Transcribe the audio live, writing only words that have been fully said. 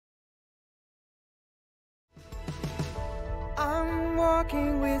I'm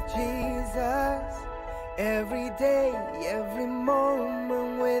walking with Jesus every day, every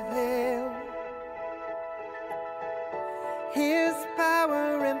moment with Him. His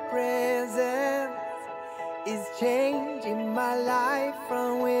power and presence is changing my life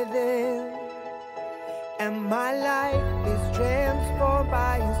from within. And my life is transformed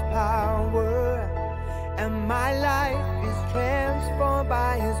by His power. And my life is transformed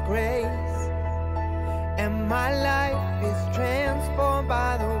by His grace. And my life is transformed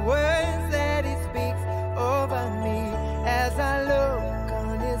by the words that He speaks over me as I look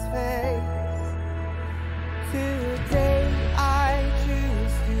on His face. Today I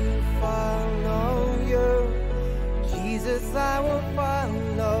choose to follow You. Jesus, I will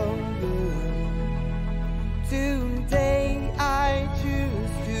follow You. Today I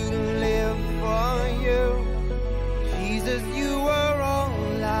choose to live for You. Jesus, You are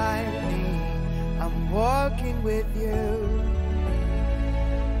all I need. I'm walking with You.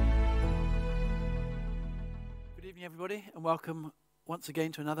 Good evening, everybody, and welcome once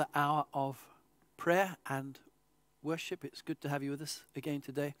again to another hour of prayer and worship. It's good to have you with us again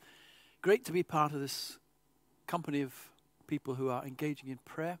today. Great to be part of this company of people who are engaging in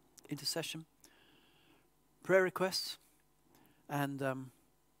prayer, intercession, prayer requests, and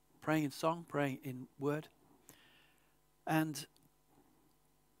praying in song, praying in word. And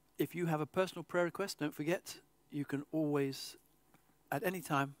if you have a personal prayer request, don't forget, you can always, at any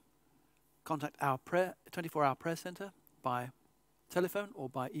time, contact our 24-hour prayer center by telephone or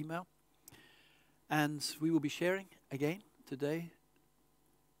by email. And we will be sharing again today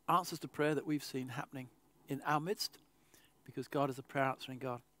answers to prayer that we've seen happening in our midst, because God is a prayer answering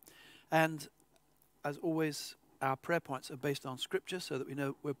God. And as always, our prayer points are based on Scripture so that we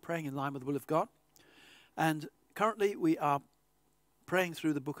know we're praying in line with the will of God. And currently we are praying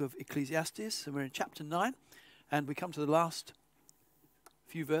through the book of Ecclesiastes, and we're in chapter 9, and we come to the last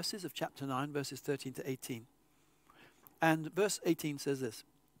few verses of chapter 9, verses 13 to 18. And verse 18 says this.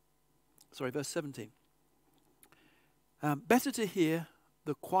 Verse 17. Better to hear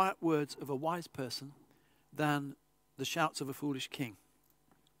the quiet words of a wise person than the shouts of a foolish king.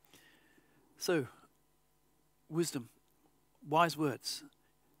 So, wisdom, wise words.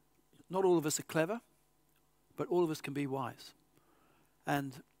 Not all of us are clever, but all of us can be wise.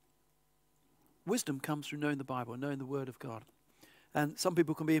 And wisdom comes through knowing the Bible, knowing the Word of God. And some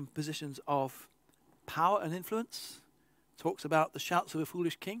people can be in positions of power and influence. Talks about the shouts of a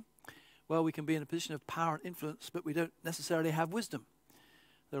foolish king. Well, we can be in a position of power and influence, but we don't necessarily have wisdom.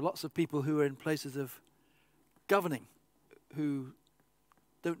 There are lots of people who are in places of governing who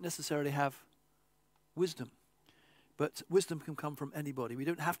don't necessarily have wisdom. But wisdom can come from anybody. We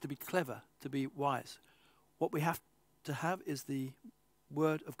don't have to be clever to be wise. What we have to have is the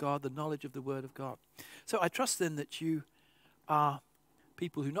Word of God, the knowledge of the Word of God. So I trust then that you are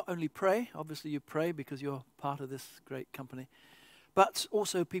people who not only pray, obviously you pray because you're part of this great company, but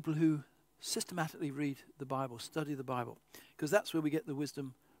also people who systematically read the Bible, study the Bible, because that's where we get the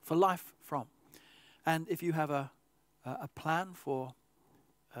wisdom for life from. And if you have a plan for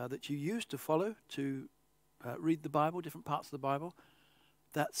that you use to follow, to read the Bible, different parts of the Bible,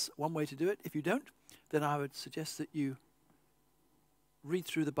 that's one way to do it. If you don't, then I would suggest that you read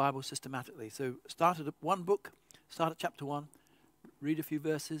through the Bible systematically. So start at one book, start at chapter 1, read a few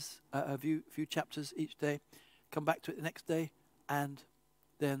verses, a few chapters each day, come back to it the next day, and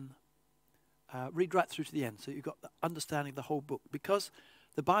then read right through to the end. So you've got the understanding of the whole book. Because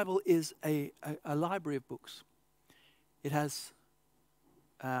the Bible is a library of books. It has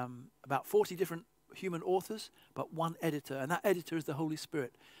about 40 different human authors, but one editor, and that editor is the Holy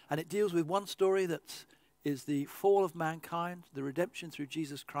Spirit. And it deals with one story that is the fall of mankind, the redemption through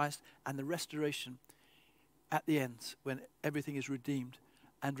Jesus Christ, and the restoration at the end when everything is redeemed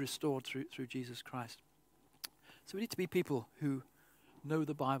and restored through Jesus Christ. So we need to be people who know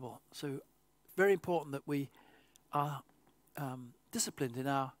the Bible. So very important that we are disciplined in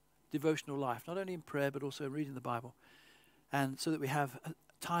our devotional life, not only in prayer but also in reading the Bible, and so that we have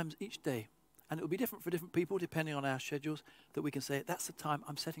times each day, and it will be different for different people depending on our schedules, that we can say that's the time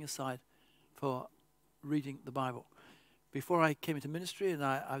I'm setting aside for reading the Bible. Before I came into ministry and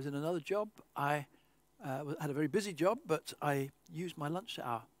I was in another job, I had a very busy job, but I used my lunch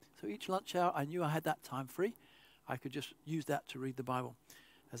hour. So each lunch hour I knew I had that time free. I could just use that to read the Bible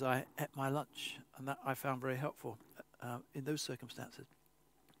as I ate my lunch, and that I found very helpful in those circumstances.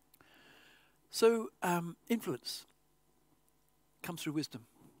 So influence comes through wisdom.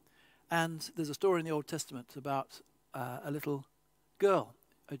 And there's a story in the Old Testament about a little girl,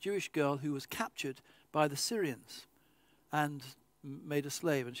 a Jewish girl who was captured by the Syrians and made a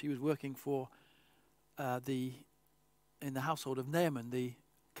slave, and she was working for the in the household of Naaman, the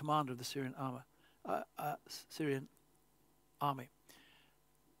commander of the Syrian army.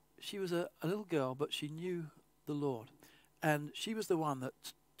 She was a little girl, but she knew the Lord. And she was the one that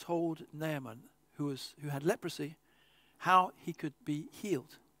told Naaman, who had leprosy, how he could be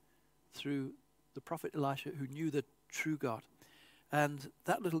healed through the prophet Elisha, who knew the true God. And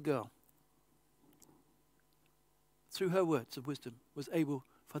that little girl, through her words of wisdom, was able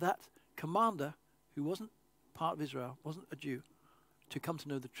for that commander, who wasn't part of Israel, wasn't a Jew, to come to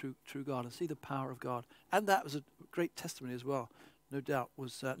know the true God and see the power of God. And that was a great testimony as well, no doubt,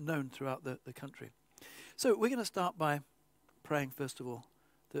 was known throughout the country. So we're going to start by praying, first of all,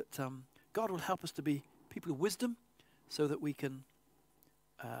 that God will help us to be people of wisdom, so that we can,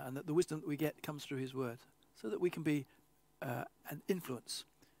 and that the wisdom that we get comes through his word, so that we can be an influence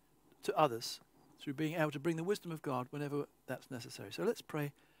to others through being able to bring the wisdom of God whenever that's necessary. So let's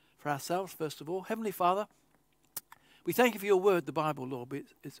pray for ourselves, first of all. Heavenly Father, we thank you for your word, the Bible, Lord.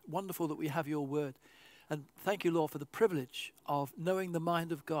 It's wonderful that we have your word. And thank you, Lord, for the privilege of knowing the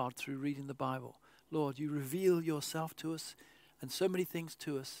mind of God through reading the Bible. Lord, you reveal yourself to us and so many things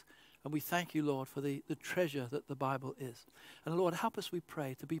to us. And we thank you, Lord, for the treasure that the Bible is. And Lord, help us, we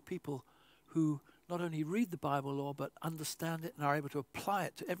pray, to be people who not only read the Bible, Lord, but understand it and are able to apply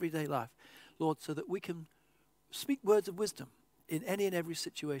it to everyday life. Lord, so that we can speak words of wisdom in any and every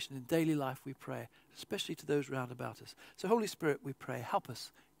situation in daily life, we pray, especially to those round about us. So Holy Spirit, we pray, help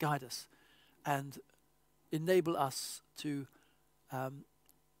us, guide us, and enable us to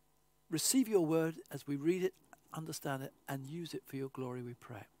receive your word as we read it, understand it, and use it for your glory, we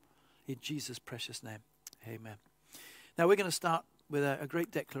pray. In Jesus' precious name, amen. Now we're going to start with a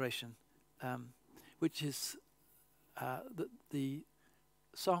great declaration, which is the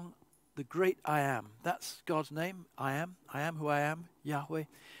song, The Great I Am. That's God's name, I am who I am, Yahweh.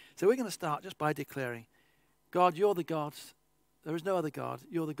 So we're going to start just by declaring, God, you're the God, there is no other God,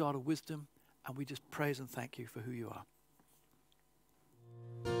 you're the God of wisdom, and we just praise and thank you for who you are.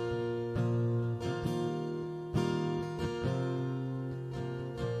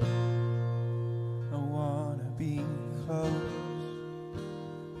 I want to be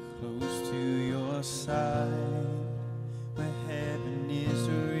close to your side, where heaven is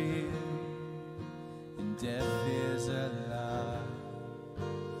real and death is a lie.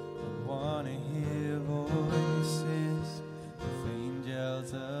 I want to hear voices of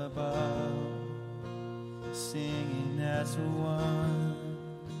angels above, singing as one.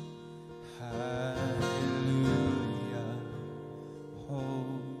 Hallelujah,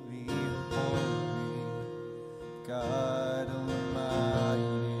 holy, holy, God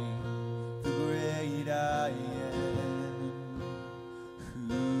Almighty, the great I am,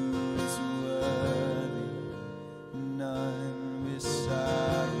 who is worthy, none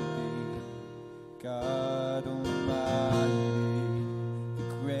beside thee, God Almighty, the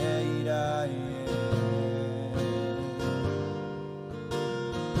great I am.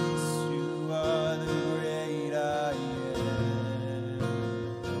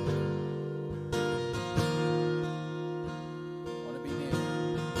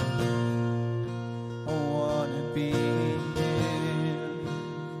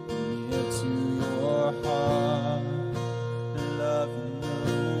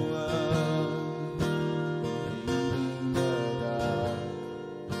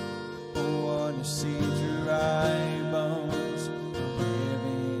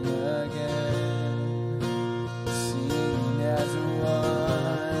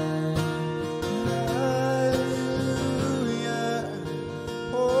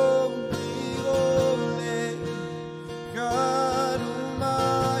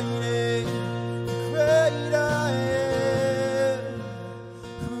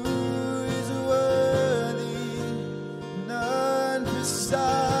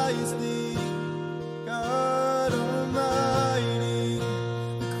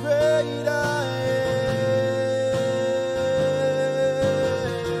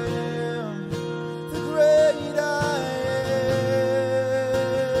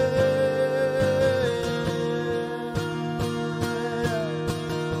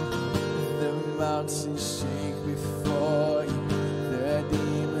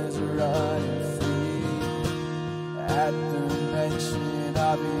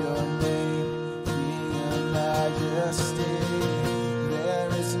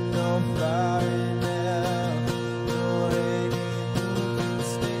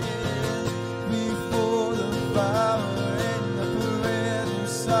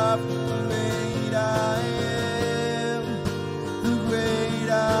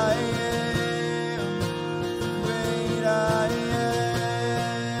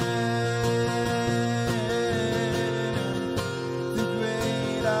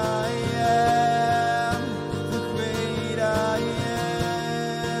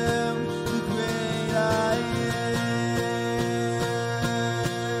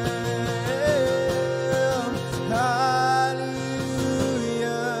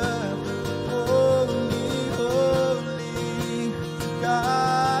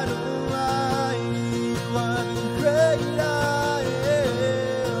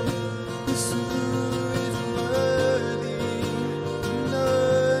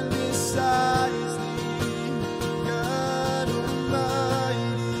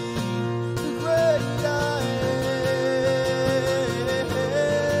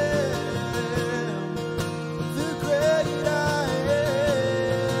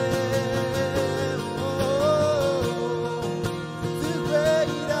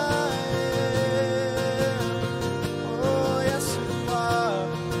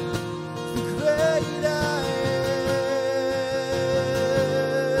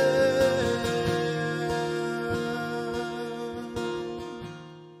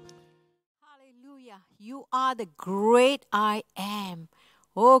 the great I am.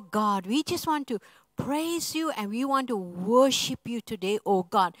 Oh God, we just want to praise you and we want to worship you today, oh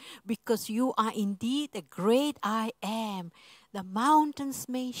God, because you are indeed the great I am. The mountains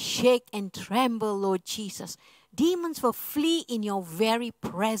may shake and tremble, Lord Jesus. Demons will flee in your very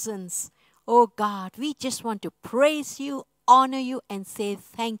presence. Oh God, we just want to praise you, honor you, and say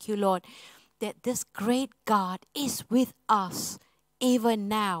thank you, Lord, that this great God is with us even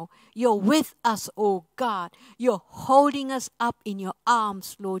now. You're with us, oh God. You're holding us up in your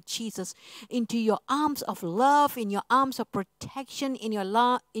arms, Lord Jesus, into your arms of love, in your arms of protection, in your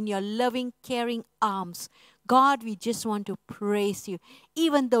loving, caring arms. God, we just want to praise you.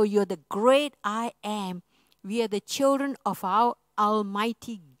 Even though you're the great I am, we are the children of our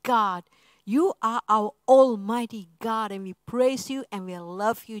Almighty God. You are our Almighty God, and we praise you and we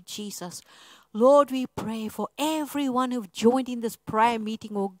love you, Jesus. Lord, we pray for everyone who've joined in this prayer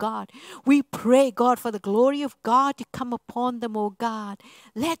meeting, oh God. We pray, God, for the glory of God to come upon them, oh God.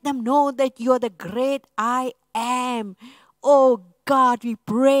 Let them know that you're the great I am. Oh God, we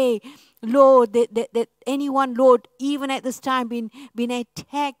pray, Lord, that anyone, Lord, even at this time been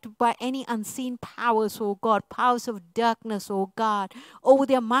attacked by any unseen powers, oh God, powers of darkness, oh God, over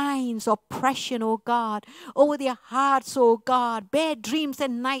their minds, oppression, oh God, over their hearts, oh God, bad dreams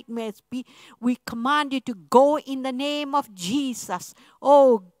and nightmares, we command you to go in the name of Jesus.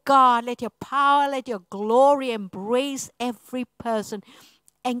 Oh God, let your power, let your glory embrace every person.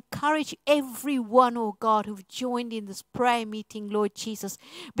 Encourage everyone, oh God, who've joined in this prayer meeting, Lord Jesus,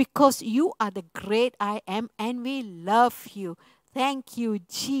 because you are the great I am and we love you. Thank you,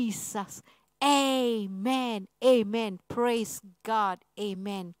 Jesus. Amen. Amen. Praise God.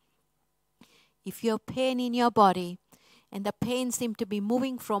 Amen. If you have pain in your body, and the pain seems to be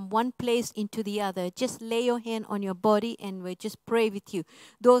moving from one place into the other, just lay your hand on your body and we'll just pray with you.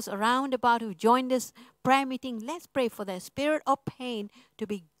 Those around about who joined this prayer meeting, let's pray for the spirit of pain to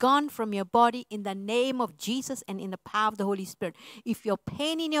be gone from your body in the name of Jesus and in the power of the Holy Spirit. If your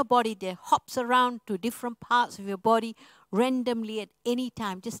pain in your body, that hops around to different parts of your body randomly at any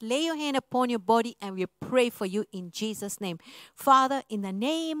time, just lay your hand upon your body and we'll pray for you in Jesus' name. Father, in the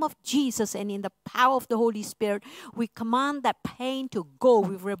name of Jesus and in the power of the Holy Spirit, we command that pain to go.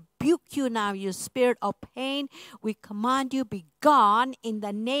 We rebuke you now, you spirit of pain. We command you be gone in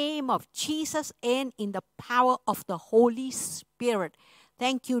the name of Jesus and in the power of the Holy Spirit.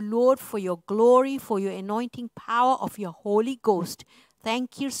 Thank you, Lord, for your glory, for your anointing power of your Holy Ghost.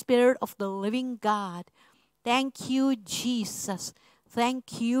 Thank you, Spirit of the living God. Thank you, Jesus.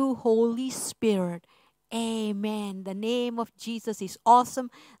 Thank you, Holy Spirit. Amen. The name of Jesus is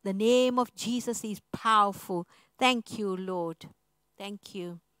awesome. The name of Jesus is powerful. Thank you, Lord. Thank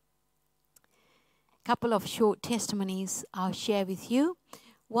you. A couple of short testimonies I'll share with you.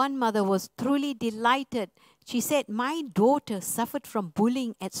 One mother was truly delighted. She said, my daughter suffered from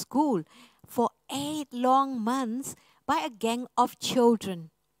bullying at school for 8 long months by a gang of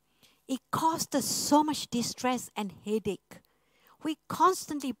children. It caused us so much distress and headache. We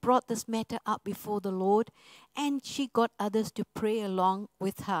constantly brought this matter up before the Lord, and she got others to pray along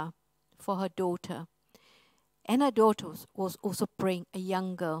with her for her daughter. And her daughter was also praying, a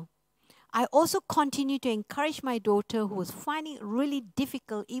young girl. I also continued to encourage my daughter, who was finding it really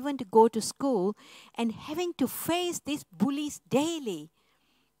difficult even to go to school and having to face these bullies daily.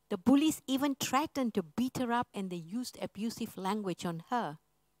 The bullies even threatened to beat her up, and they used abusive language on her.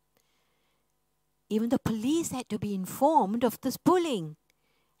 Even the police had to be informed of this bullying.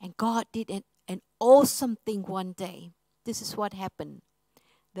 And God did an awesome thing one day. This is what happened.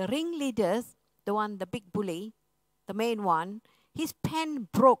 The ringleaders, the big bully, the main one, his pen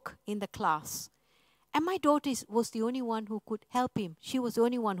broke in the class. And my daughter was the only one who could help him. She was the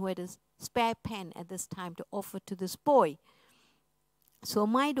only one who had a spare pen at this time to offer to this boy. So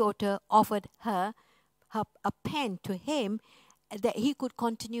my daughter offered her a pen to him that he could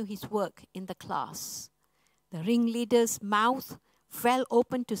continue his work in the class. The ringleader's mouth fell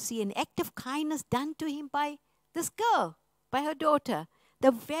open to see an act of kindness done to him by this girl, by her daughter,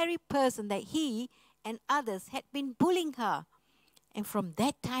 the very person that he and others had been bullying her. And from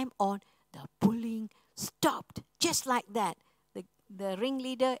that time on, the bullying stopped, just like that. The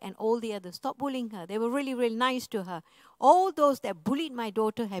ringleader and all the others stopped bullying her. They were really, really nice to her. All those that bullied my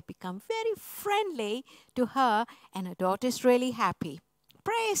daughter have become very friendly to her, and her daughter is really happy.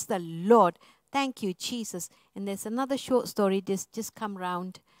 Praise the Lord. Thank you, Jesus. And there's another short story just come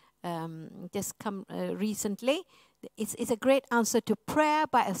recently. It's a great answer to prayer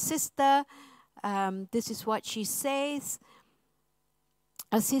by a sister. This is what she says.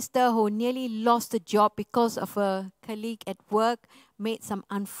 A sister who nearly lost a job because of a colleague at work made some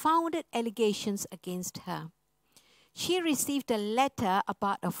unfounded allegations against her. she received a letter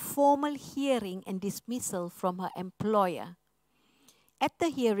about a formal hearing and dismissal from her employer. At the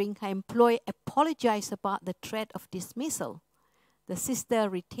hearing, her employer apologized about the threat of dismissal. The sister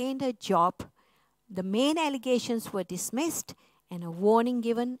retained her job. The main allegations were dismissed and a warning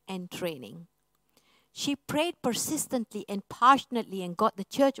given and training. She prayed persistently and passionately and got the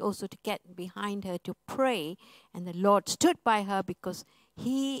church also to get behind her to pray. And the Lord stood by her because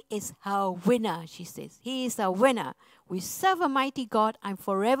He is her winner, she says. He is a winner. We serve a mighty God. I'm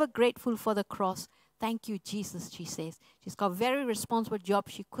forever grateful for the cross. Thank you, Jesus, she says. She's got a very responsible job.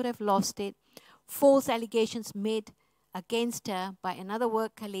 She could have lost it. False allegations made against her by another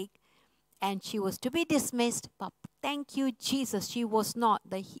work colleague, and she was to be dismissed. But thank you, Jesus, she was not.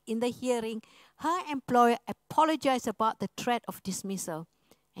 In the hearing, her employer apologized about the threat of dismissal,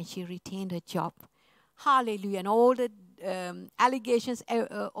 and she retained her job. Hallelujah. And all the allegations,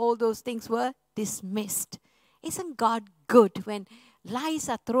 all those things were dismissed. Isn't God good when lies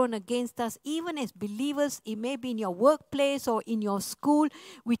are thrown against us, even as believers? It may be in your workplace or in your school,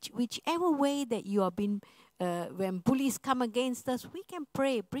 whichever way that you have been, when bullies come against us, we can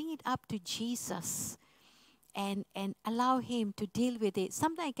pray, bring it up to Jesus and allow Him to deal with it.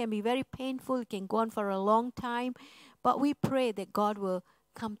 Sometimes it can be very painful, it can go on for a long time, but we pray that God will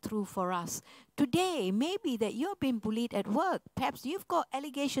come through for us. Today, maybe that you've been bullied at work. Perhaps you've got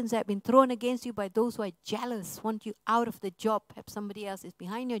allegations that have been thrown against you by those who are jealous, want you out of the job. Perhaps somebody else is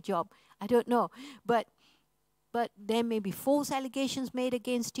behind your job. I don't know. But there may be false allegations made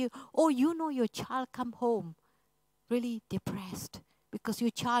against you. Or you know your child come home really depressed because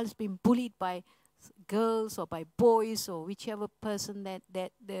your child has been bullied by girls or by boys or whichever person that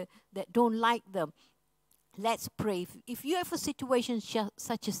don't like them. Let's pray. If you have a situation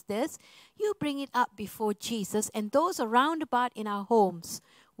such as this, you bring it up before Jesus, and those around about in our homes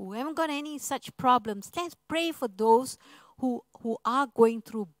who haven't got any such problems, let's pray for those who are going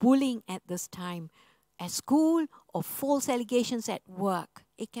through bullying at this time, at school or false allegations at work.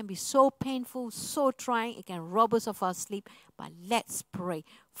 It can be so painful, so trying. It can rob us of our sleep. But let's pray.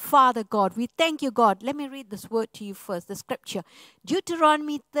 Father God, we thank you, God. Let me read this word to you first, the scripture.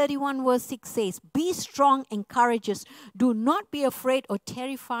 Deuteronomy 31 verse 6 says, "Be strong and courageous. Do not be afraid or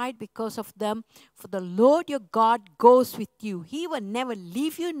terrified because of them, for the Lord your God goes with you. He will never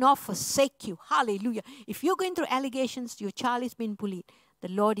leave you nor forsake you." Hallelujah. If you're going through allegations, your child is being bullied, the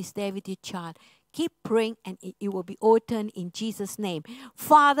Lord is there with your child. Keep praying and it will be overturned in Jesus' name.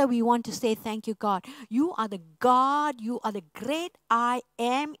 Father, we want to say thank you, God. You are the God. You are the great I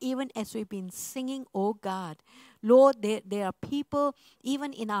am, even as we've been singing, oh God. Lord, there are people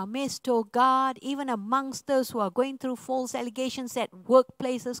even in our midst, oh God, even amongst us who are going through false allegations at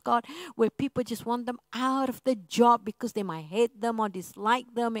workplaces, God, where people just want them out of the job because they might hate them or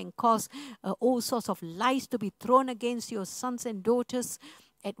dislike them and cause all sorts of lies to be thrown against your sons and daughters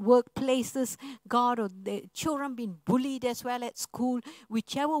at workplaces, God, or the children being bullied as well at school.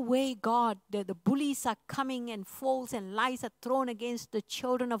 Whichever way, God, the bullies are coming and false and lies are thrown against the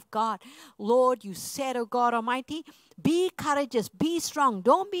children of God. Lord, you said, oh God Almighty, be courageous, be strong.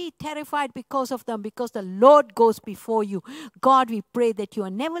 Don't be terrified because of them, because the Lord goes before you. God, we pray that you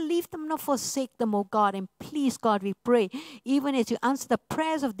will never leave them nor forsake them, oh God. And please, God, we pray, even as you answer the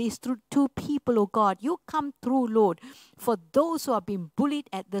prayers of these two people, oh God, you come through, Lord, for those who are being bullied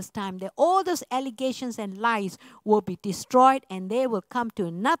at this time, that all those allegations and lies will be destroyed and they will come to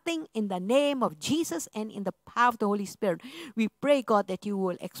nothing in the name of Jesus and in the power of the Holy Spirit. We pray, God, that you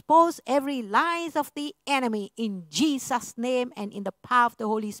will expose every lies of the enemy in Jesus' name and in the power of the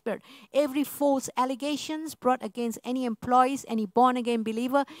Holy Spirit. Every false allegations brought against any employees, any born-again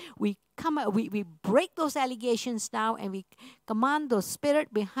believer, we break those allegations now and we command those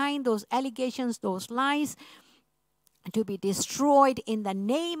spirit behind those allegations, those lies, to be destroyed in the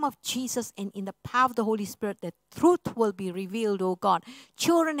name of Jesus and in the power of the Holy Spirit. The truth will be revealed, oh God.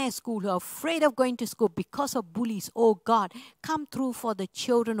 Children at school who are afraid of going to school because of bullies, oh God, come through for the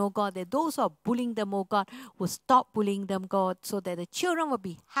children, oh God, that those who are bullying them, oh God, will stop bullying them, God, so that the children will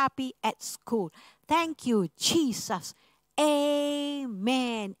be happy at school. Thank you, Jesus.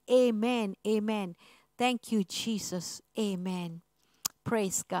 Amen, amen, amen. Thank you, Jesus. Amen.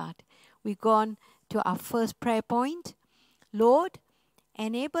 Praise God. We've gone to our first prayer point. Lord,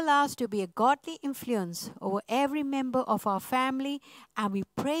 enable us to be a godly influence over every member of our family, and we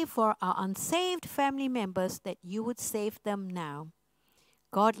pray for our unsaved family members that you would save them now.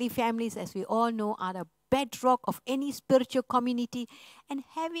 Godly families, as we all know, are the bedrock of any spiritual community, and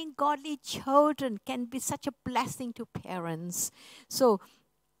having godly children can be such a blessing to parents. So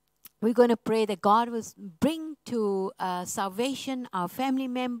we're going to pray that God will bring to salvation, our family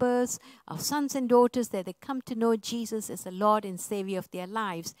members, our sons and daughters, that they come to know Jesus as the Lord and Savior of their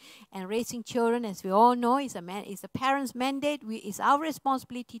lives. And raising children, as we all know, is a parent's mandate. It's our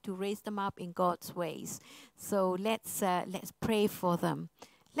responsibility to raise them up in God's ways. So let's pray for them.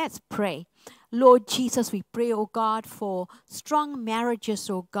 Let's pray. Lord Jesus, we pray, oh God, for strong marriages,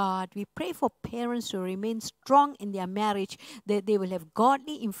 oh God. We pray for parents to remain strong in their marriage, that they will have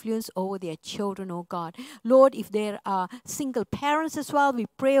godly influence over their children, oh God. Lord, if there are single parents as well, we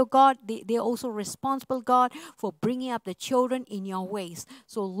pray, oh God, they're also responsible, God, for bringing up the children in your ways.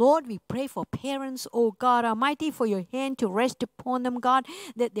 So, Lord, we pray for parents, oh God Almighty, for your hand to rest upon them, God,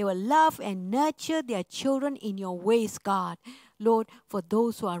 that they will love and nurture their children in your ways, God. Lord, for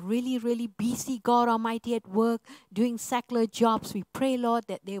those who are really, really busy, God Almighty, at work, doing secular jobs, we pray, Lord,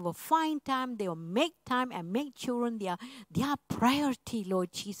 that they will find time, they will make time and make children their priority,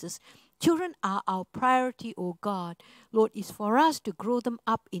 Lord Jesus. Children are our priority, oh God. Lord, it's for us to grow them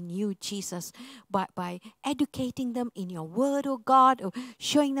up in you, Jesus, by educating them in your word, oh God, or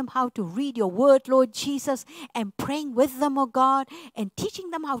showing them how to read your word, Lord Jesus, and praying with them, oh God, and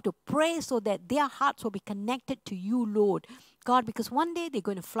teaching them how to pray so that their hearts will be connected to you, Lord. God, because one day they're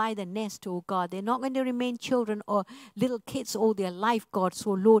going to fly the nest, oh God. They're not going to remain children or little kids all their life, God. So,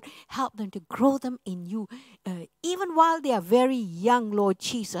 Lord, help them to grow them in you, even while they are very young, Lord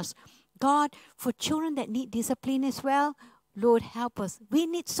Jesus. God, for children that need discipline as well, Lord, help us. We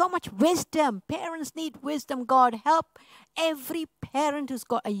need so much wisdom. Parents need wisdom, God. Help every parent who's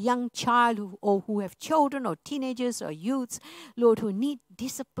got a young child who have children or teenagers or youths, Lord, who need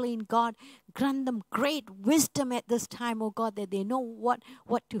discipline, God. Grant them great wisdom at this time, oh God, that they know what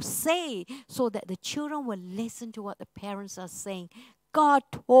to say so that the children will listen to what the parents are saying. God,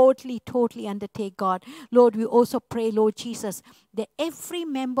 totally undertake, God. Lord, we also pray, Lord Jesus, that every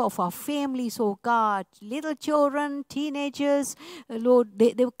member of our families, oh God, little children, teenagers, Lord,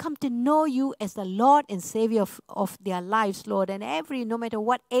 they will come to know you as the Lord and Savior of their lives, Lord, and no matter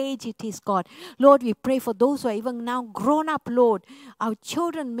what age it is, God. Lord, we pray for those who are even now grown up, Lord. Our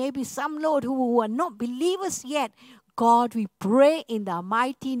children, maybe some, Lord, who are not believers yet. God, we pray in the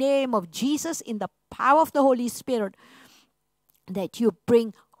mighty name of Jesus, in the power of the Holy Spirit, that you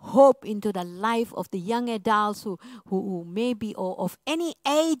bring hope into the life of the young adults who may be or of any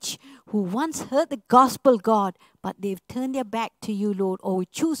age, who once heard the gospel, God, but they've turned their back to you, Lord, or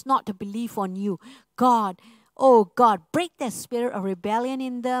choose not to believe on you. God, oh God, break the spirit of rebellion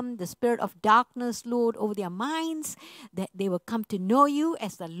in them, the spirit of darkness, Lord, over their minds, that they will come to know you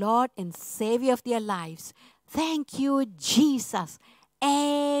as the Lord and Savior of their lives. Thank you, Jesus.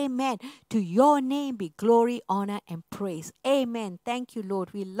 Amen. To your name be glory, honor, and praise. Amen. Thank you,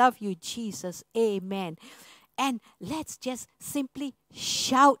 Lord. We love you, Jesus. Amen. And let's just simply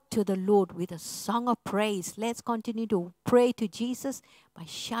shout to the Lord with a song of praise. Let's continue to pray to Jesus by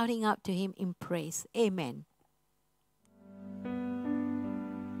shouting out to him in praise. Amen.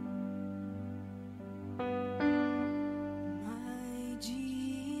 My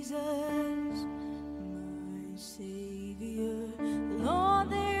Jesus, my Savior, Lord,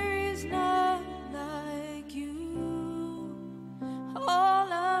 there is none like you.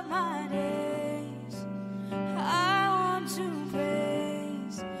 All of my days, I want to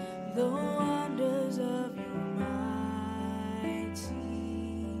praise the wonders of your mighty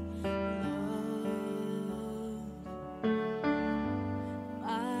love.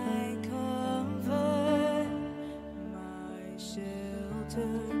 My comfort, my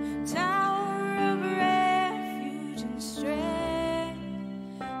shelter, tower of refuge and strength.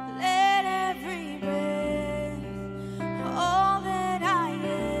 Let every breath, all that I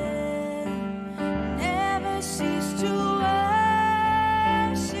am, never cease to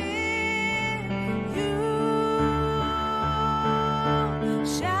worship you.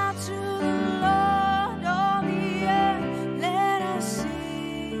 Shout to the Lord, all the earth, let us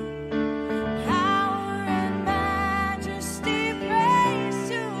sing. Power and majesty, praise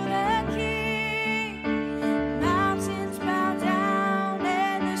to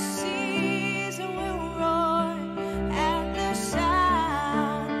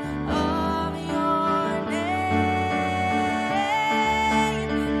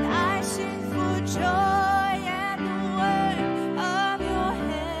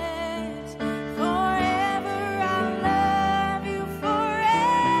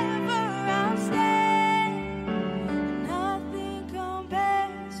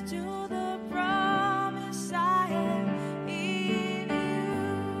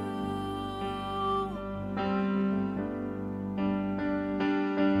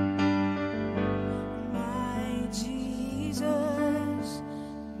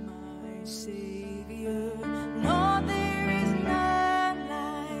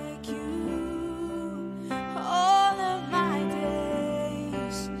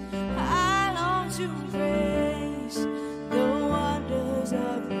to praise the wonders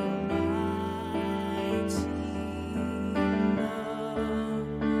of your mighty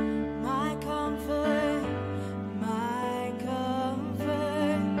love. My comfort, my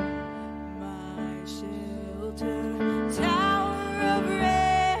shelter, tower of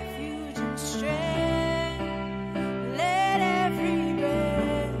refuge and strength. Let every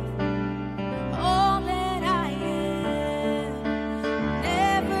breath, all that I am,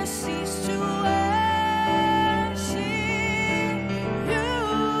 never cease to worship you.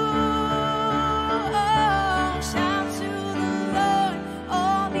 Oh, shout to the Lord,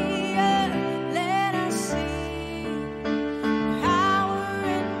 all the earth, let us sing. Power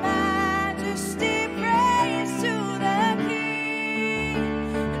and majesty, praise to the King.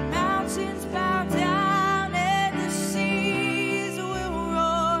 And mountains bow down and the seas will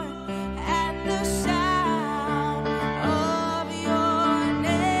roar at the sound of your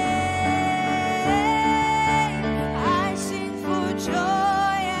name. I sing for joy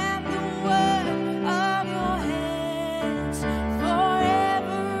at the work of your hands.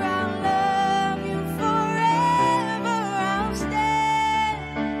 Forever I'll love you, forever I'll stand.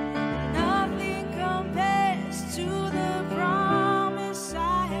 Nothing compares to the promise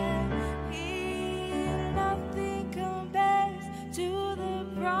I have in. Nothing compares to the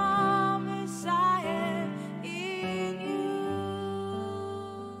promise I have in you.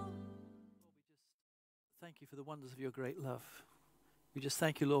 Thank you for the wonders of your great love. We just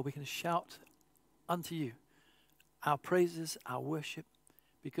thank you, Lord. We can shout unto you our praises, our worship,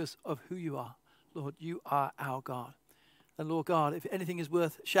 because of who you are. Lord, you are our God. And Lord God, if anything is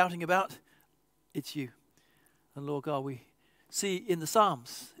worth shouting about, it's you. And Lord God, we see in the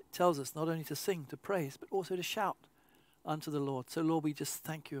Psalms, it tells us not only to sing, to praise, but also to shout unto the Lord. So Lord, we just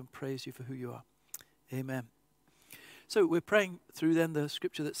thank you and praise you for who you are. Amen. So we're praying through then the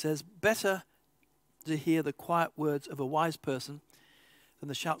scripture that says, better to hear the quiet words of a wise person than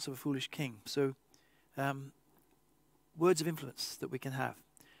the shouts of a foolish king. So words of influence that we can have.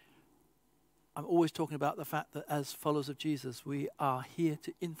 I'm always talking about the fact that as followers of Jesus, we are here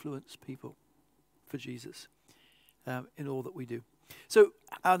to influence people for Jesus in all that we do. So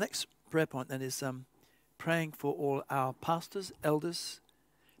our next prayer point then is praying for all our pastors, elders,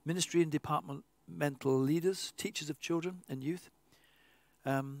 ministry and departmental leaders, teachers of children and youth,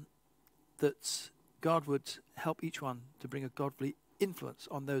 that God would help each one to bring a godly influence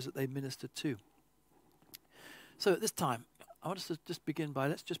on those that they minister to. So at this time, I want us to just begin by,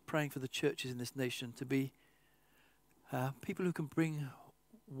 let's just praying for the churches in this nation to be people who can bring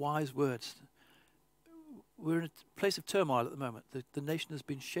wise words. We're in a place of turmoil at the moment. The nation has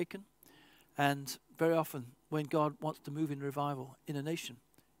been shaken, and very often when God wants to move in revival in a nation,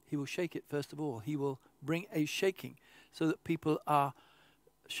 he will shake it first of all. He will bring a shaking so that people are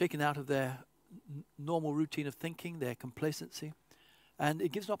shaken out of their normal routine of thinking, their complacency, and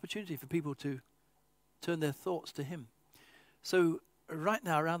it gives an opportunity for people to turn their thoughts to him. So right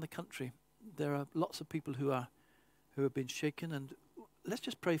now around the country, there are lots of people who have been shaken, and let's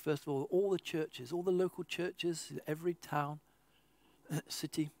just pray first of all the churches, all the local churches, every town,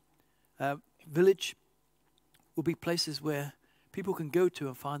 city, village will be places where people can go to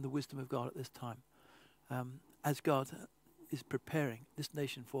and find the wisdom of God at this time, as God is preparing this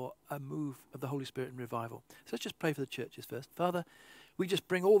nation for a move of the Holy Spirit and revival. So let's just pray for the churches first. Father, we just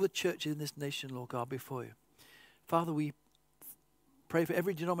bring all the churches in this nation, Lord God, before you. Father, we pray for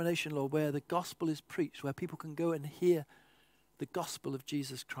every denomination, Lord, where the gospel is preached, where people can go and hear the gospel of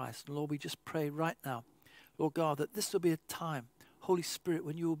Jesus Christ. And Lord, we just pray right now, Lord God, that this will be a time, Holy Spirit,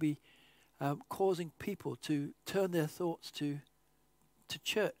 when you will be causing people to turn their thoughts to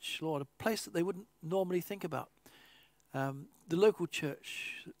church, Lord, a place that they wouldn't normally think about. The local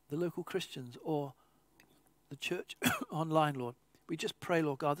church, the local Christians, or the church online, Lord. We just pray,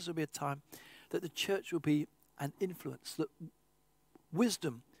 Lord God, this will be a time that the church will be an influence, that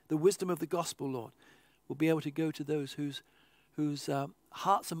wisdom, the wisdom of the gospel, Lord, will be able to go to those whose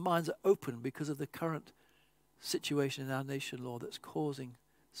hearts and minds are open because of the current situation in our nation, Lord, that's causing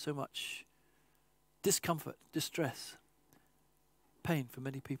so much discomfort, distress, pain for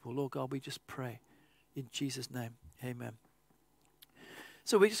many people. Lord God, we just pray in Jesus' name. Amen.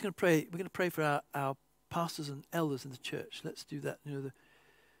 So we're just going to pray. We're going to pray for our pastors and elders in the church. Let's do that.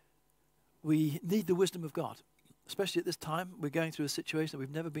 We need the wisdom of God, especially at this time. We're going through a situation that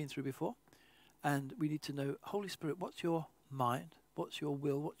we've never been through before, and we need to know, Holy Spirit, what's your mind? What's your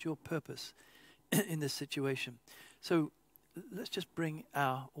will? What's your purpose in this situation? So let's just bring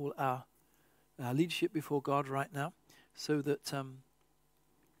all our leadership before God right now, so that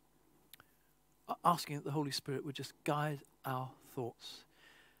asking that the Holy Spirit would just guide our thoughts.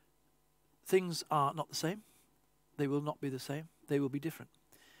 things are not the same. They will not be the same. They will be different.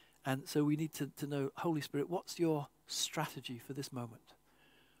 And so we need to know, Holy Spirit, what's your strategy for this moment?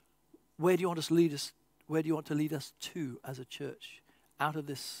 Where do you want us to lead us? Where do you want to lead us to as a church out of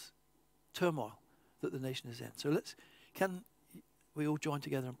this turmoil that the nation is in? So can we all join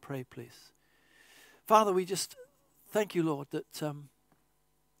together and pray, please? Father, we just thank you, Lord, that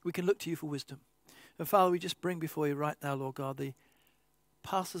we can look to you for wisdom. And Father, we just bring before you right now, Lord God, the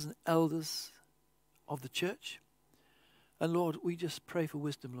pastors and elders of the church. And Lord, we just pray for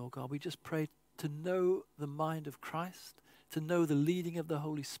wisdom, Lord God. We just pray to know the mind of Christ, to know the leading of the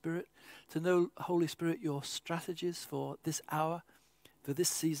Holy Spirit, to know, Holy Spirit, your strategies for this hour, for this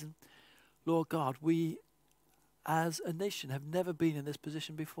season. Lord God, we as a nation have never been in this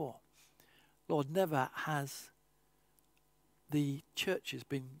position before. Lord, never has the churches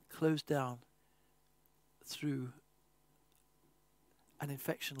been closed down through an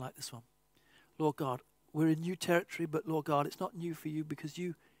infection like this one. Lord God, we're in new territory, but Lord God, it's not new for you because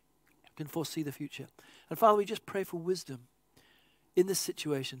you can foresee the future. And Father, we just pray for wisdom in this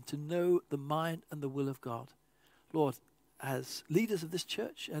situation to know the mind and the will of God. Lord, as leaders of this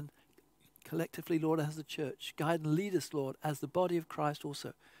church and collectively, Lord, as the church, guide and lead us, Lord, as the body of Christ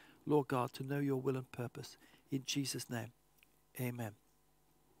also, Lord God, to know your will and purpose. In Jesus' name, amen.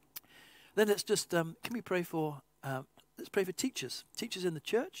 Then let's just, can we pray for, let's pray for teachers in the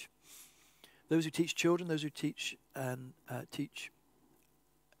church. Those who teach children, those who teach and teach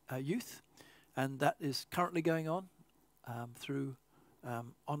youth, and that is currently going on through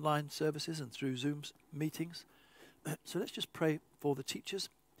online services and through Zoom meetings. So let's just pray for the teachers,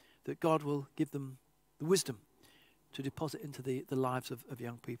 that God will give them the wisdom to deposit into the lives of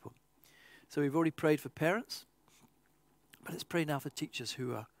young people. So we've already prayed for parents, but let's pray now for teachers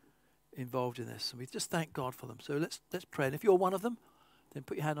who are involved in this. And we just thank God for them. So let's pray. And if you're one of them, then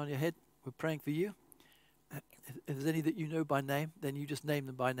put your hand on your head. We're praying for you. If there's any that you know by name, then you just name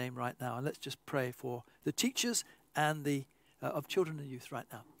them by name right now. And let's just pray for the teachers and the of children and youth right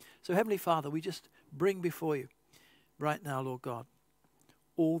now. So Heavenly Father, we just bring before you right now, Lord God,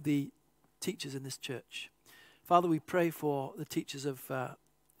 all the teachers in this church. Father, we pray for the teachers of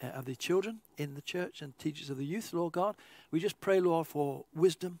the children in the church and teachers of the youth, Lord God. We just pray, Lord, for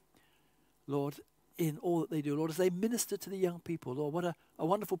wisdom, Lord, in all that they do, Lord, as they minister to the young people. Lord, what a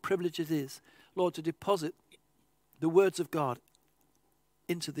wonderful privilege it is, Lord, to deposit the words of God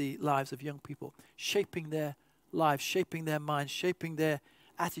into the lives of young people, shaping their lives, shaping their minds, shaping their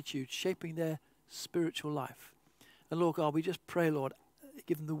attitudes, shaping their spiritual life. And Lord God, we just pray, Lord,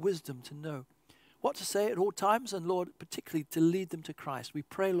 give them the wisdom to know what to say at all times, and Lord, particularly to lead them to Christ. We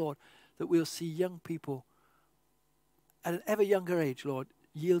pray, Lord, that we'll see young people at an ever younger age, Lord,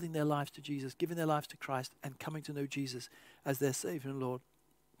 yielding their lives to Jesus, giving their lives to Christ, and coming to know Jesus as their Savior and Lord.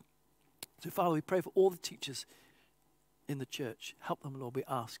 So, Father, we pray for all the teachers in the church. Help them, Lord, we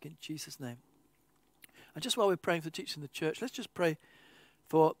ask, in Jesus' name. And just while we're praying for teachers in the church, let's just pray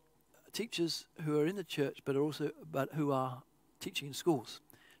for teachers who are in the church, but who are teaching in schools.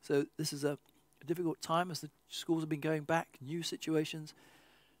 So this is a difficult time as the schools have been going back, new situations,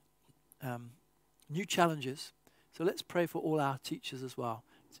 new challenges. So let's pray for all our teachers as well.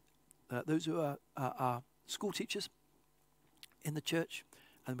 Those who are school teachers in the church,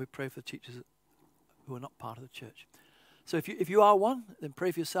 and we pray for teachers who are not part of the church. So if you are one, then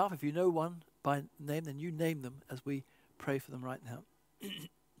pray for yourself. If you know one by name, then you name them as we pray for them right now.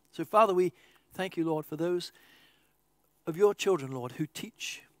 So Father, we thank you, Lord, for those of your children, Lord, who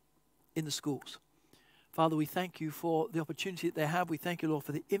teach in the schools. Father, we thank you for the opportunity that they have. We thank you, Lord,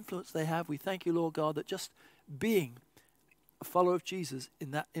 for the influence they have. We thank you, Lord God, that just being a follower of Jesus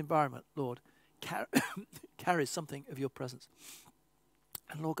in that environment, Lord, carries something of your presence.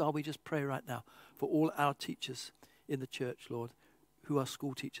 And Lord God, we just pray right now for all our teachers in the church, Lord, who are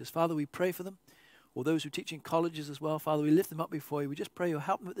school teachers. Father, we pray for them, or those who teach in colleges as well. Father, we lift them up before you. We just pray you'll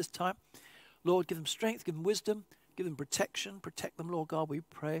help them at this time. Lord, give them strength, give them wisdom, give them protection. Protect them, Lord God, we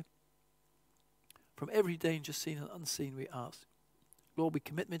pray. From every danger seen and unseen, we ask. Lord, we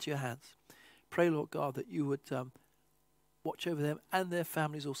commit them into your hands. Pray, Lord God, that you would watch over them and their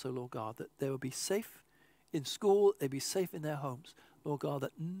families also, Lord God, that they will be safe in school, they'll be safe in their homes. Lord God,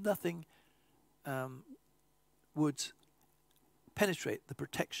 that nothing would penetrate the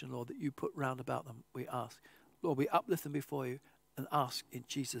protection, Lord, that you put round about them, we ask. Lord, we uplift them before you and ask in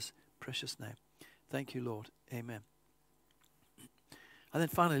Jesus' precious name. Thank you, Lord. Amen. And then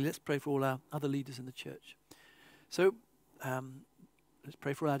finally, let's pray for all our other leaders in the church. So let's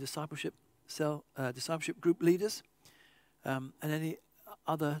pray for our discipleship group leaders and any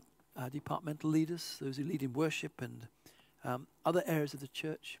other departmental leaders, those who lead in worship and other areas of the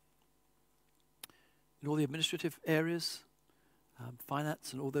church. in all the administrative areas,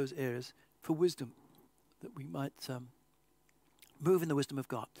 finance and all those areas, for wisdom, that we might move in the wisdom of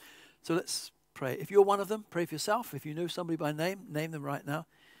God. So let's pray. If you're one of them, pray for yourself. If you know somebody by name, name them right now.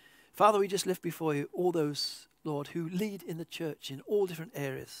 Father, we just lift before you all those, Lord, who lead in the church in all different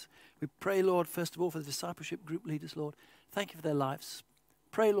areas. We pray, Lord, first of all, for the discipleship group leaders, Lord. Thank you for their lives.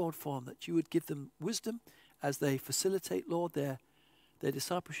 Pray, Lord, for them, that you would give them wisdom as they facilitate, Lord, their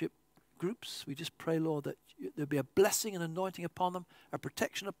discipleship groups. We just pray, Lord, that there'll be a blessing and anointing upon them, a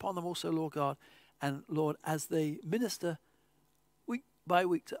protection upon them also, Lord God. And, Lord, as they minister week by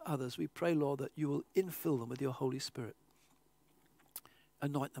week to others, we pray, Lord, that you will infill them with your Holy Spirit.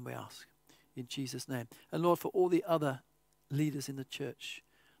 Anoint them, we ask, in Jesus' name. And, Lord, for all the other leaders in the church,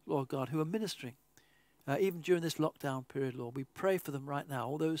 Lord God, who are ministering, even during this lockdown period, Lord, we pray for them right now.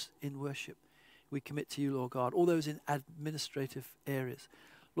 All those in worship, we commit to you, Lord God. All those in administrative areas,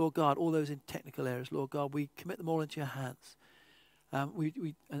 Lord God, all those in technical areas, Lord God, we commit them all into your hands.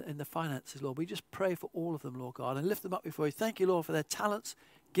 We in the finances, Lord, we just pray for all of them, Lord God, and lift them up before you. Thank you, Lord, for their talents,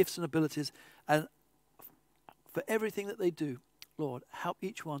 gifts, and abilities, and for everything that they do. Lord, help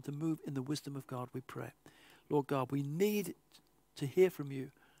each one to move in the wisdom of God, we pray. Lord God, we need to hear from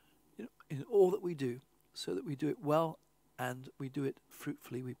you in all that we do, so that we do it well and we do it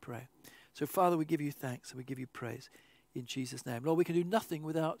fruitfully, we pray. So, Father, we give you thanks and we give you praise in Jesus' name. Lord, we can do nothing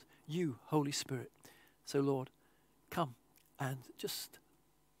without you, Holy Spirit. So, Lord, come and just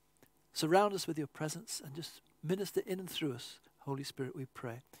surround us with your presence and just minister in and through us, Holy Spirit, we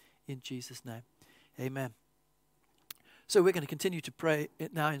pray in Jesus' name. Amen. So we're going to continue to pray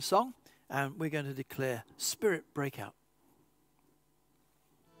it now in song, and we're going to declare Spirit breakout.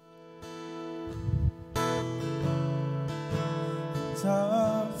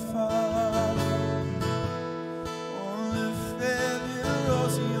 Our Father, only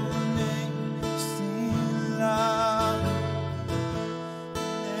fabulous your name, sing loud.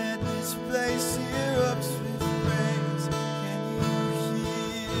 Let this place erupt with praise. Can you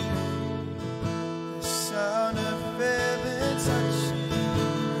hear the sound of heaven touching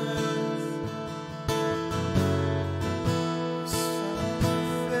earth? The sound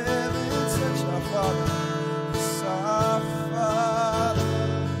of heaven touching our Father.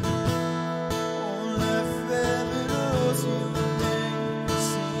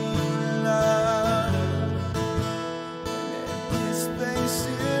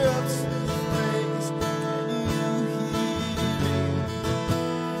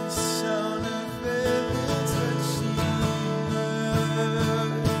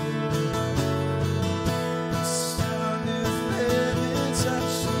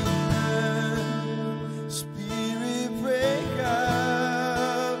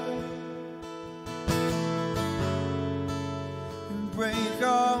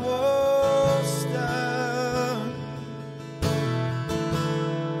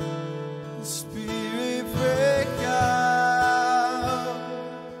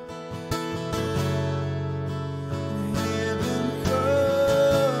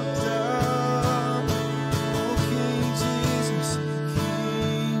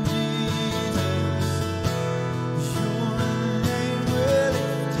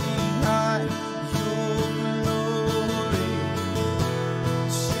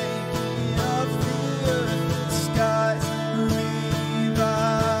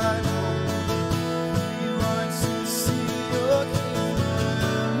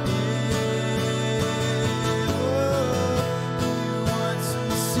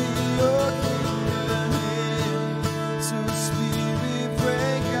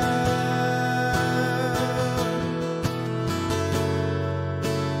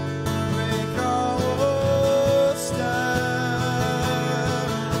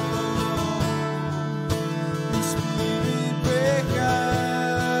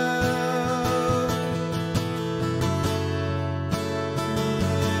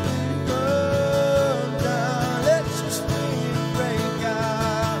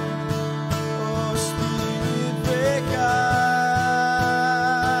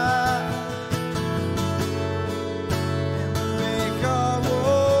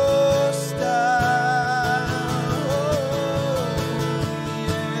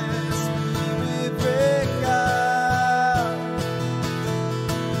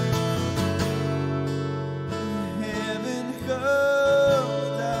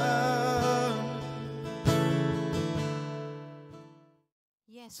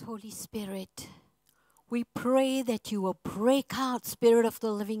 Holy Spirit, we pray that you will break out, Spirit of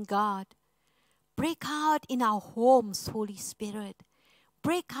the living God. Break out in our homes, Holy Spirit.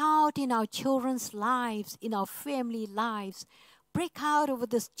 Break out in our children's lives, in our family lives. Break out over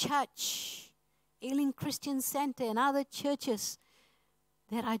this church Ealing Christian Center and other churches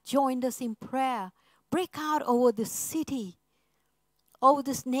that are joined us in prayer. Break out over the city, over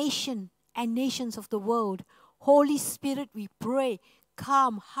this nation and nations of the world. Holy Spirit, we pray,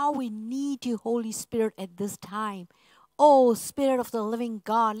 come. How we need you, Holy Spirit, at this time. Oh, Spirit of the living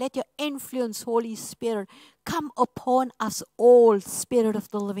God, let your influence, Holy Spirit, come upon us all, Spirit of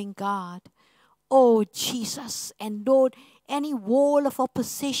the living God. Oh, Jesus, and Lord, any wall of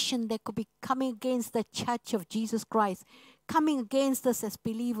opposition that could be coming against the church of Jesus Christ, coming against us as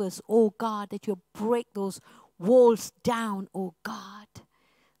believers, oh God, that you break those walls down, oh God.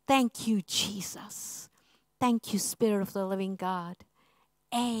 Thank you, Jesus. Thank you, Spirit of the living God.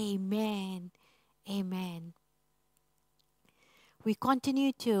 Amen. Amen. We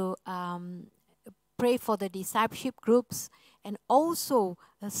continue to pray for the discipleship groups, and also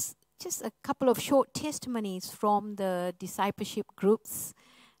just a couple of short testimonies from the discipleship groups.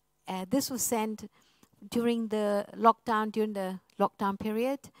 This was sent during the lockdown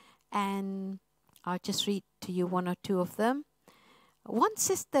period, and I'll just read to you one or two of them. One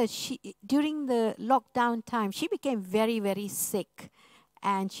sister, during the lockdown time, she became very, very sick,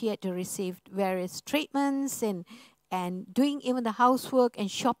 and she had to receive various treatments, and doing even the housework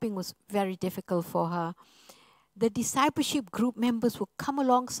and shopping was very difficult for her. The discipleship group members would come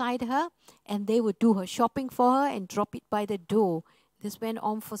alongside her, and they would do her shopping for her and drop it by the door. This went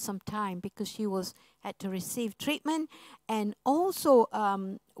on for some time because she had to receive treatment, and also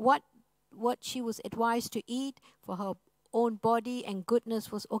what she was advised to eat for her own body and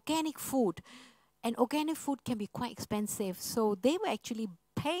goodness was organic food, and organic food can be quite expensive. So they were actually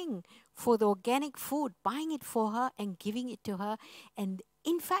paying for the organic food, buying it for her and giving it to her, and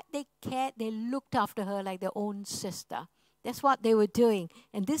in fact they looked after her like their own sister. That's what they were doing,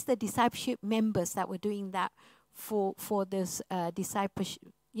 and this the discipleship members that were doing that for this discipleship,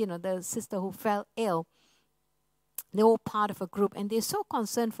 the sister who fell ill. They were part of a group, and they're so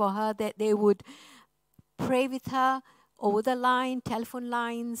concerned for her that they would pray with her over the line, telephone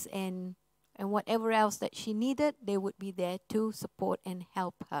lines, and whatever else that she needed. They would be there to support and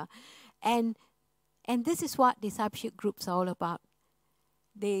help her. And this is what discipleship groups are all about.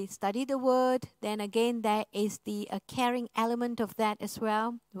 They study the word. Then again, there is the caring element of that as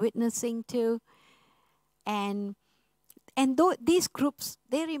well, witnessing too. And though these groups,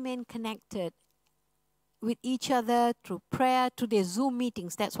 they remain connected with each other through prayer, through their Zoom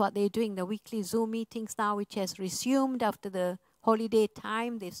meetings. That's what they're doing, the weekly Zoom meetings now, which has resumed after the holiday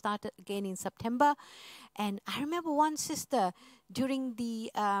time. They started again in September. And I remember one sister during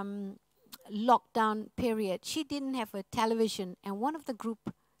the lockdown period, she didn't have a television, and one of the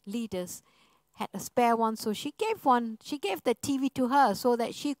group leaders had a spare one, so she gave the TV to her so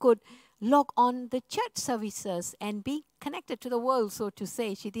that she could log on the church services and be connected to the world, so to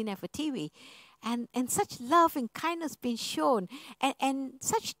say. She didn't have a TV. And such love and kindness being shown, and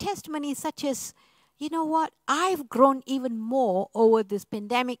such testimonies such as, you know what, I've grown even more over this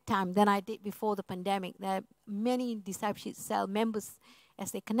pandemic time than I did before the pandemic. There are many discipleship cell members,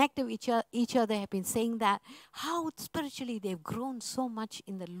 as they connected with each other, have been saying that, how spiritually they've grown so much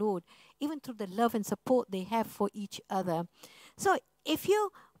in the Lord, even through the love and support they have for each other. So if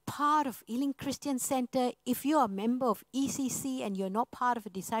you're part of Ealing Christian Center, if you're a member of ECC and you're not part of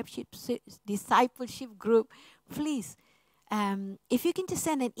a discipleship group, please, if you can just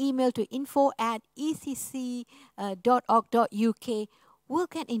send an email to info@ecc.org.uk, we'll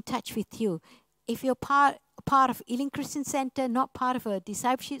get in touch with you. If you're part of Ealing Christian Center, not part of a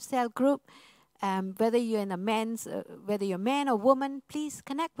discipleship cell group, whether you're in whether you're man or woman, please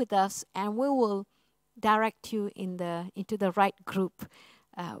connect with us, and we will direct you into the right group.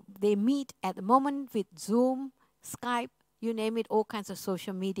 They meet at the moment with Zoom, Skype, you name it, all kinds of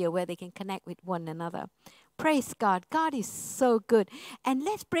social media where they can connect with one another. Praise God. God is so good. And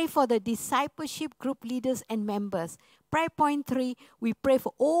let's pray for the discipleship group leaders and members. Prayer point 3, we pray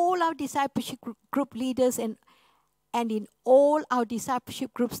for all our discipleship group leaders and in all our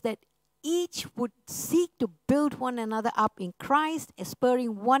discipleship groups, that each would seek to build one another up in Christ,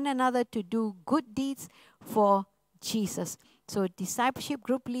 spurring one another to do good deeds for Jesus. So discipleship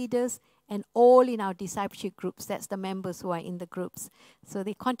group leaders and all in our discipleship groups, that's the members who are in the groups. So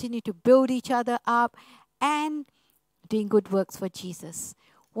they continue to build each other up and doing good works for Jesus.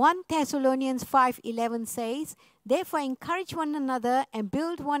 1 Thessalonians 5:11 says, therefore encourage one another and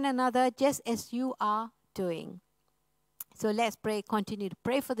build one another just as you are doing. So let's pray, continue to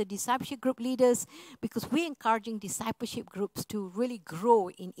pray for the discipleship group leaders, because we're encouraging discipleship groups to really grow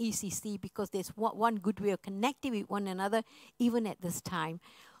in ECC, because there's one good way of connecting with one another even at this time.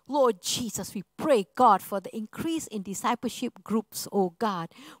 Lord Jesus, we pray, God, for the increase in discipleship groups, oh God.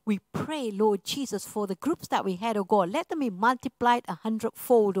 We pray, Lord Jesus, for the groups that we had, oh God. Let them be multiplied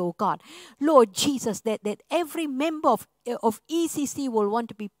 100-fold, oh God. Lord Jesus, that every member of ECC will want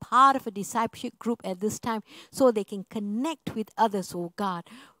to be part of a discipleship group at this time so they can connect with others, oh God.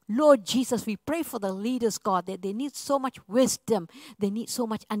 Lord Jesus, we pray for the leaders, God, that they need so much wisdom. They need so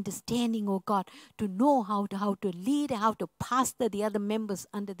much understanding, oh God, to know how to lead, how to pastor the other members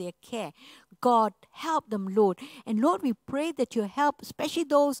under their care. God, help them, Lord. And Lord, we pray that you help, especially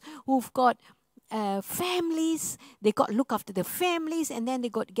those who've got families. They got to look after their families, and then they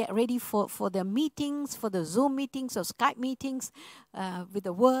got to get ready for their meetings, for the Zoom meetings or Skype meetings with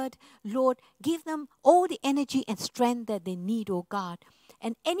the word. Lord, give them all the energy and strength that they need, oh God.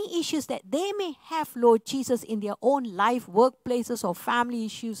 And any issues that they may have, Lord Jesus, in their own life, workplaces or family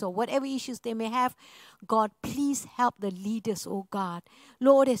issues or whatever issues they may have, God, please help the leaders, oh God.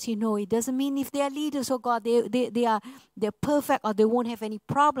 Lord, as you know, it doesn't mean if they are leaders, oh God, they're perfect or they won't have any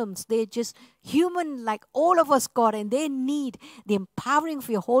problems. They're just human like all of us, God, and they need the empowering of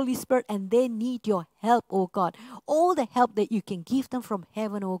your Holy Spirit, and they need your help, oh God. All the help that you can give them from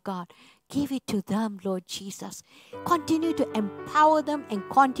heaven, oh God. Give it to them, Lord Jesus. Continue to empower them and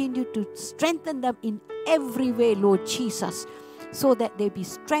continue to strengthen them in every way, Lord Jesus, so that they be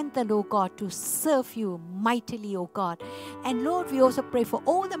strengthened, oh God, to serve you mightily, oh God. And Lord, we also pray for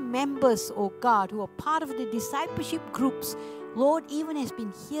all the members, oh God, who are part of the discipleship groups. Lord, even has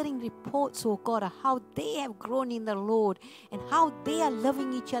been hearing reports, oh God, of how they have grown in the Lord and how they are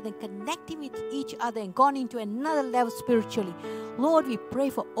loving each other and connecting with each other and gone into another level spiritually. Lord, we pray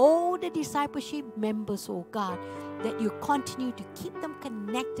for all the discipleship members, oh God, that you continue to keep them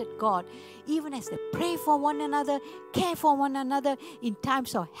connected, God, even as they pray for one another, care for one another in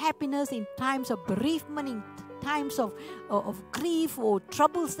times of happiness, in times of bereavement, in times of grief or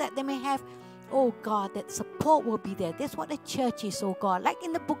troubles that they may have. Oh God, that support will be there. That's what the church is, oh God. Like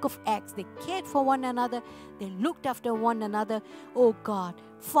in the book of Acts, they cared for one another. They looked after one another. Oh God,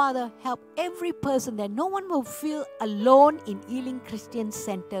 Father, help every person that no one will feel alone in Ealing Christian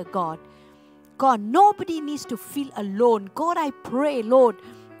Center, God. God, nobody needs to feel alone. God, I pray, Lord,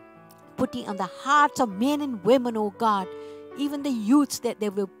 putting on the hearts of men and women, oh God, even the youths, that they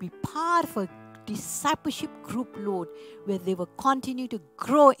will be part of a discipleship group, Lord, where they will continue to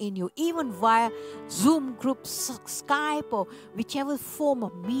grow in you, even via Zoom groups, Skype, or whichever form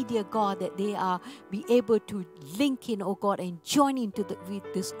of media, God, that they are be able to link in, oh God, and join into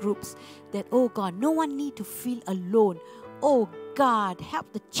with these groups. That, oh God, no one need to feel alone. Oh God,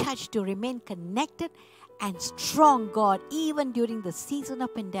 help the church to remain connected and strong, God, even during the season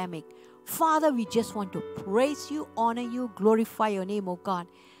of pandemic. Father, we just want to praise you, honor you, glorify your name, oh God.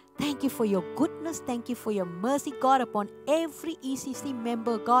 Thank you for your goodness. Thank you for your mercy, God, upon every ECC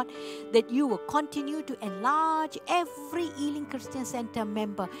member, God, that you will continue to enlarge every Ealing Christian Center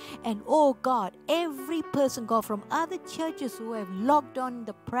member. And, oh God, every person, God, from other churches who have logged on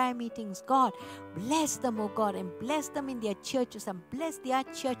the prayer meetings, God, bless them, oh God, and bless them in their churches and bless their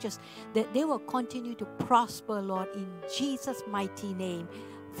churches, that they will continue to prosper, Lord, in Jesus' mighty name.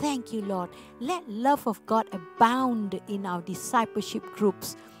 Thank you, Lord. Let love of God abound in our discipleship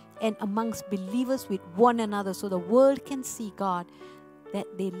groups and amongst believers with one another, so the world can see, God, that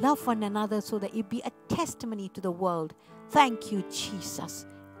they love one another, so that it be a testimony to the world. Thank you, Jesus.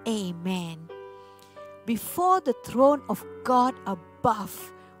 Amen. Before the throne of God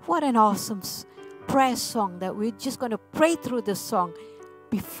above. What an awesome prayer song that we're just going to pray through this song.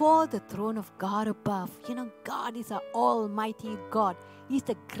 Before the throne of God above. You know, God is our almighty God. He's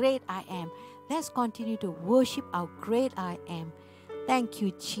the great I am. Let's continue to worship our great I am. Thank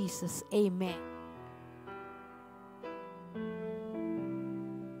you, Jesus. Amen.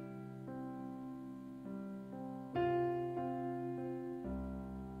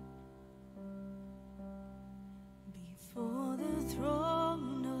 Before the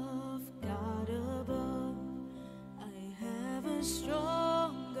throne of God above, I have a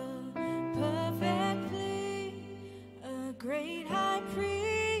stronger, perfectly, a great high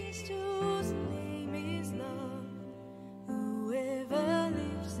priest whose name is love. Whoever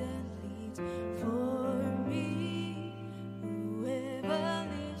lives and leads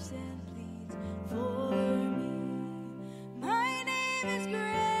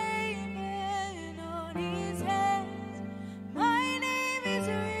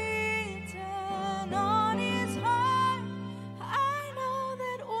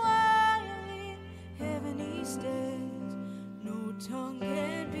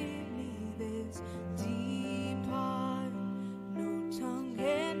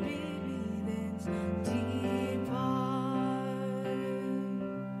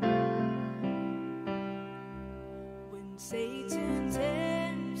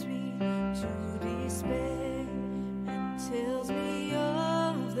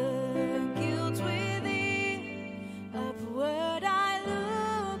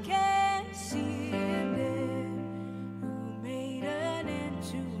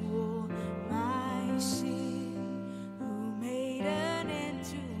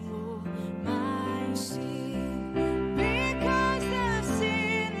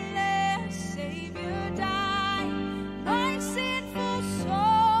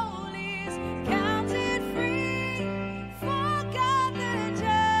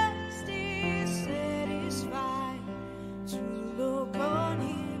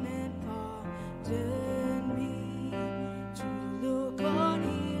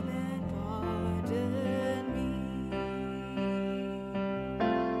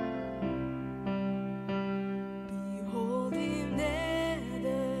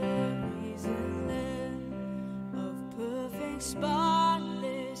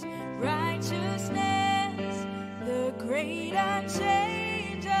great and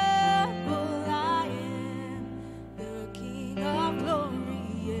changeable I am, the King of glory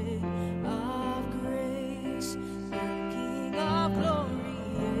and of grace, the King of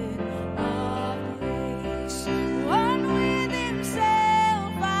glory and of grace. One with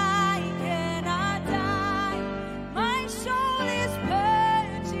himself I cannot die, my soul is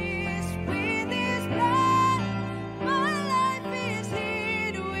purchased with his blood, my life is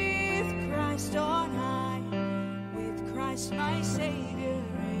hid with Christ on high, with Christ my Savior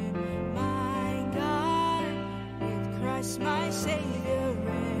and my God, with Christ my Savior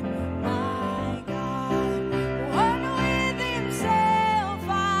and my God. One with himself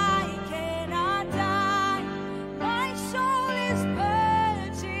I cannot die, my soul is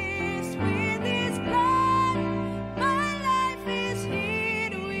purchased with his blood, my life is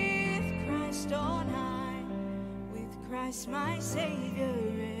hid with Christ on high, with Christ my Savior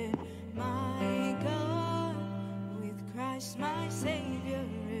and my God, with Christ my Savior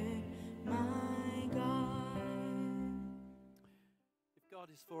and my God. If God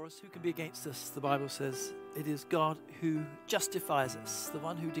is for us, who can be against us? The Bible says it is God who justifies us, the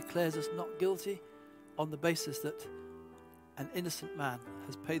one who declares us not guilty on the basis that an innocent man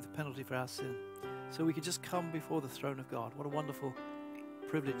has paid the penalty for our sin. So we can just come before the throne of God. What a wonderful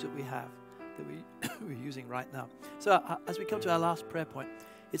privilege that we have, that we're using right now. So as we come to our last prayer point,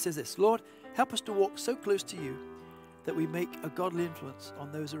 it says this: Lord, help us to walk so close to you that we make a godly influence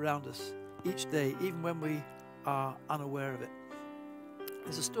on those around us each day, even when we are unaware of it.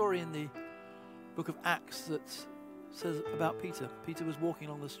 There's a story in the book of Acts that says about Peter. Peter was walking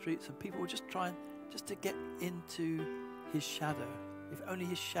along the streets and people were just trying just to get into his shadow. If only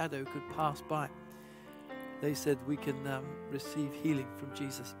his shadow could pass by. They said, we can receive healing from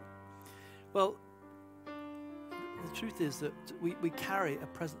Jesus. Well, the truth is that we carry a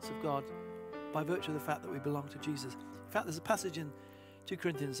presence of God by virtue of the fact that we belong to Jesus. In fact, there's a passage in 2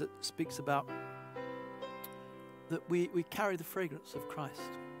 Corinthians that speaks about that we carry the fragrance of Christ.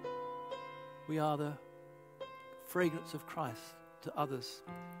 We are the fragrance of Christ to others,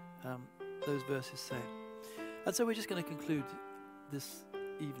 those verses say. And so we're just going to conclude this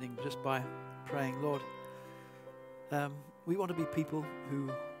evening just by praying, Lord, we want to be people who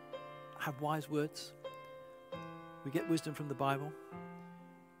have wise words. We get wisdom from the Bible.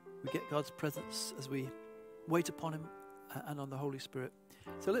 We get God's presence as we wait upon him and on the Holy Spirit.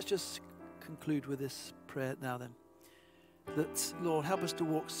 So let's just conclude with this prayer now then. That, Lord, help us to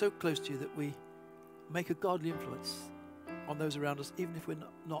walk so close to you that we make a godly influence on those around us, even if we're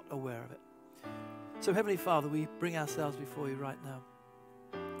not aware of it. So, Heavenly Father, we bring ourselves before you right now.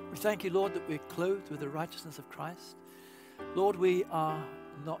 We thank you, Lord, that we're clothed with the righteousness of Christ. Lord, we are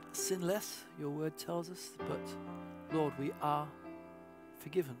not sinless, your word tells us, but, Lord, we are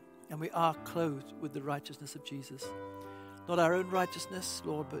forgiven and we are clothed with the righteousness of Jesus. Not our own righteousness,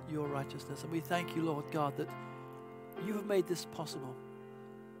 Lord, but your righteousness. And we thank you, Lord God, that you have made this possible.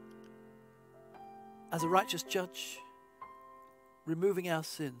 As a righteous judge, removing our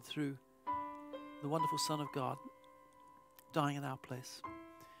sin through the wonderful Son of God dying in our place.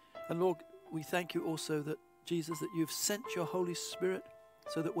 And Lord, we thank you also that, Jesus, that you've sent your Holy Spirit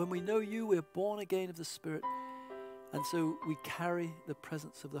so that when we know you, we're born again of the Spirit. And so we carry the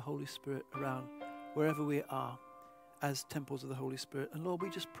presence of the Holy Spirit around wherever we are as temples of the Holy Spirit. And Lord, we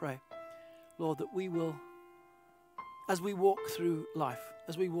just pray, Lord, that we will, as we walk through life,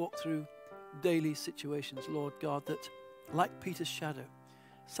 as we walk through daily situations, Lord God, that like Peter's shadow,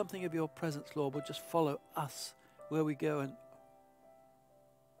 something of your presence, Lord, will just follow us where we go. And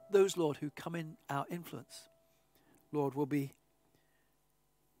those, Lord, who come in our influence, Lord, will be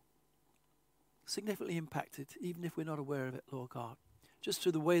significantly impacted, even if we're not aware of it, Lord God. Just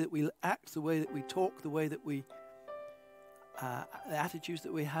through the way that we act, the way that we talk, the way that we, the attitudes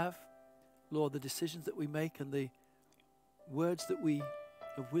that we have, Lord, the decisions that we make and the words that we,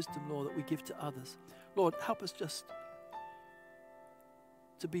 of wisdom, Lord, that we give to others. Lord, help us just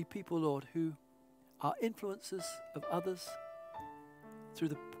to be people, Lord, who are influencers of others through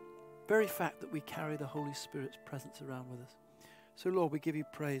the very fact that we carry the Holy Spirit's presence around with us. So, Lord, we give you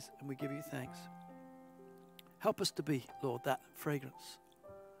praise and we give you thanks. Help us to be, Lord, that fragrance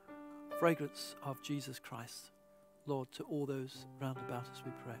of Jesus Christ, Lord, to all those round about us,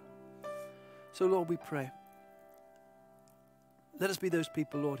 we pray. So, Lord, we pray. Let us be those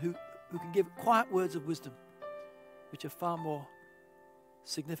people, Lord, who can give quiet words of wisdom, which are far more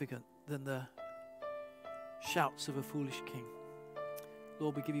significant than the shouts of a foolish king.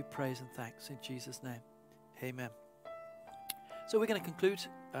 Lord, we give you praise and thanks in Jesus' name. Amen. So we're going to conclude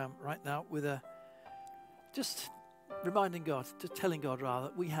right now with just reminding God, just telling God rather,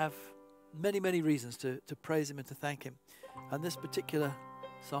 that we have many, many reasons to praise him and to thank him. And this particular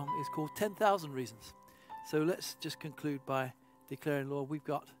song is called 10,000 Reasons. So let's just conclude by declaring, Lord, we've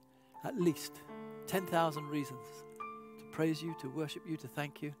got at least 10,000 reasons to praise you, to worship you, to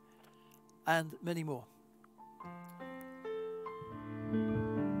thank you, and many more.